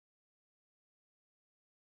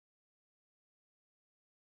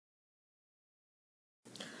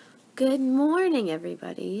Good morning,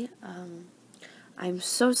 everybody. I'm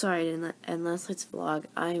so sorry I didn't end last night's vlog.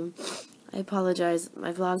 I apologize.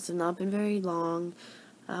 My vlogs have not been very long,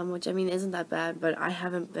 which I mean isn't that bad, but I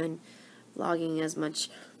haven't been vlogging as much,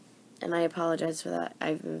 and I apologize for that.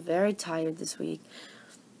 I've been very tired this week.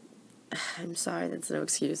 I'm sorry, that's no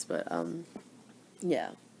excuse, but yeah.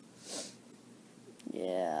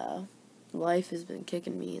 Life has been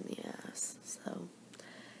kicking me in the ass, so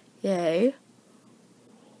yay.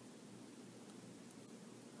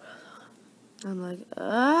 I'm like,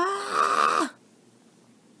 ah!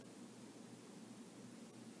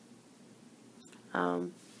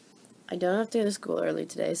 I don't have to go to school early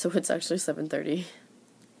today, so it's actually 7:30.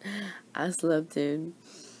 I slept in.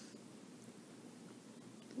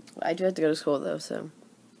 I do have to go to school, though, so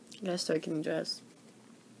I gotta start getting dressed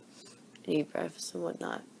and eat breakfast and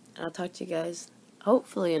whatnot. And I'll talk to you guys,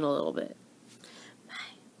 hopefully, in a little bit. Bye.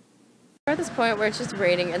 We're at this point where it's just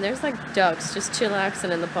raining, and there's, like, ducks just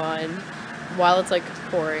chillaxing in the pond while it's, like,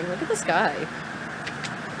 pouring. Look at the sky.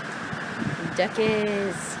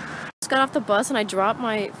 Duckies. Got off the bus and I dropped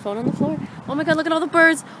my phone on the floor. Oh my god, look at all the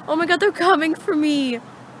birds. Oh my god, they're coming for me.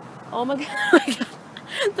 Oh my god, oh my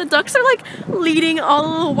god. The ducks are like leading all the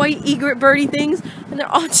little white egret birdie things and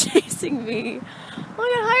they're all chasing me. Oh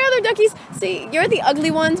my god, hi other duckies. See, you're the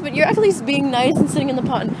ugly ones, but you're at least being nice and sitting in the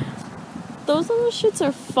pond. Those little shits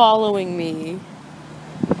are following me.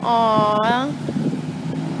 Aww.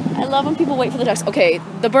 I love when people wait for the ducks. Okay,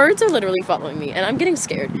 the birds are literally following me, and I'm getting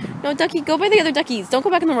scared. No, ducky, go by the other duckies. Don't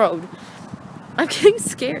go back in the road. I'm getting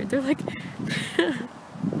scared. They're like,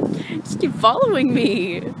 just keep following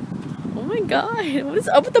me. Oh my god, what is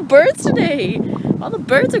up with the birds today? All the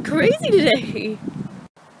birds are crazy today.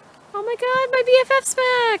 Oh my god, my BFF's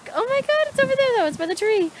back. Oh my god, it's over there though. It's by the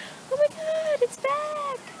tree. Oh my god, it's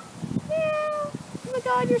back. Yeah. Oh my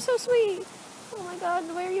god, you're so sweet. Oh my god,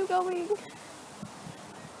 where are you going?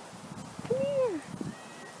 Come here.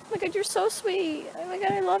 Oh my god, you're so sweet. Oh my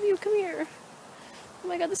god, I love you. Come here. Oh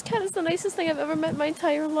my god, this cat is the nicest thing I've ever met in my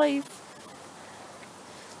entire life.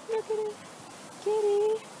 Look at it.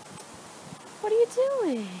 Kitty. What are you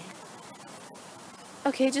doing?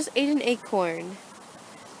 Okay, just ate an acorn.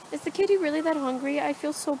 Is the kitty really that hungry? I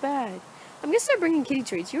feel so bad. I'm gonna start bringing kitty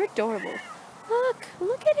treats. You're adorable.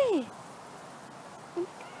 Look at it.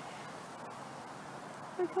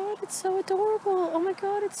 Oh my god, it's so adorable. Oh my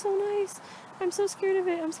god, it's so nice. I'm so scared of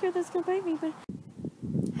it. I'm scared that it's gonna bite me, but...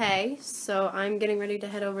 Hey, so I'm getting ready to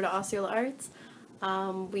head over to Osceola Arts.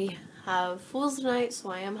 We have Fools tonight,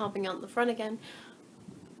 so I am helping out in the front again.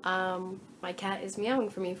 My cat is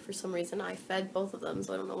meowing for me for some reason. I fed both of them,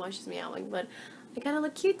 so I don't know why she's meowing, but I kind of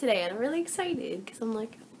look cute today, and I'm really excited, because I'm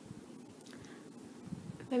like,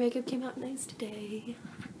 my makeup came out nice today.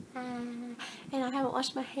 And I haven't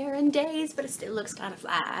washed my hair in days, but it still looks kind of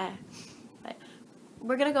fly. But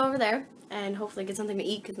we're gonna go over there and hopefully get something to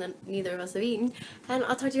eat because neither of us have eaten. And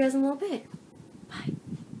I'll talk to you guys in a little bit. Bye.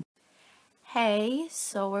 Hey,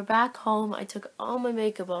 so we're back home. I took all my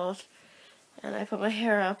makeup off and I put my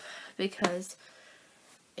hair up because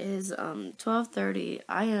it is 12:30.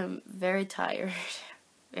 I am very tired.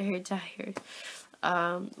 Very tired.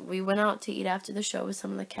 We went out to eat after the show with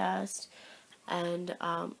some of the cast, and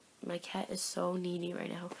my cat is so needy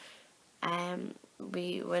right now.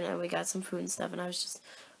 We went and we got some food and stuff, and I was just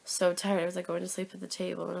so tired. I was like going to sleep at the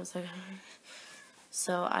table, and I was like,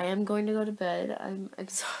 so I am going to go to bed. I'm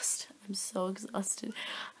exhausted. I'm so exhausted.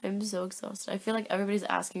 I'm so exhausted. I feel like everybody's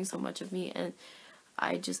asking so much of me, and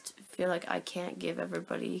I just feel like I can't give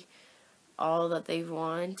everybody all that they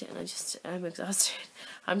want, and I'm exhausted.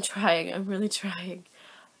 I'm trying. I'm really trying.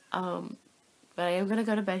 But I am going to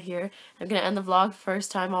go to bed here. I'm going to end the vlog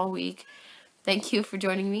first time all week. Thank you for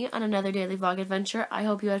joining me on another daily vlog adventure. I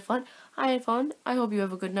hope you had fun. I had fun. I hope you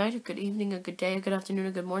have a good night, a good evening, a good day, a good afternoon,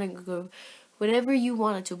 a good morning, a good whatever you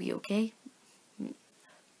want it to be, okay?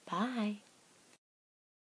 Bye.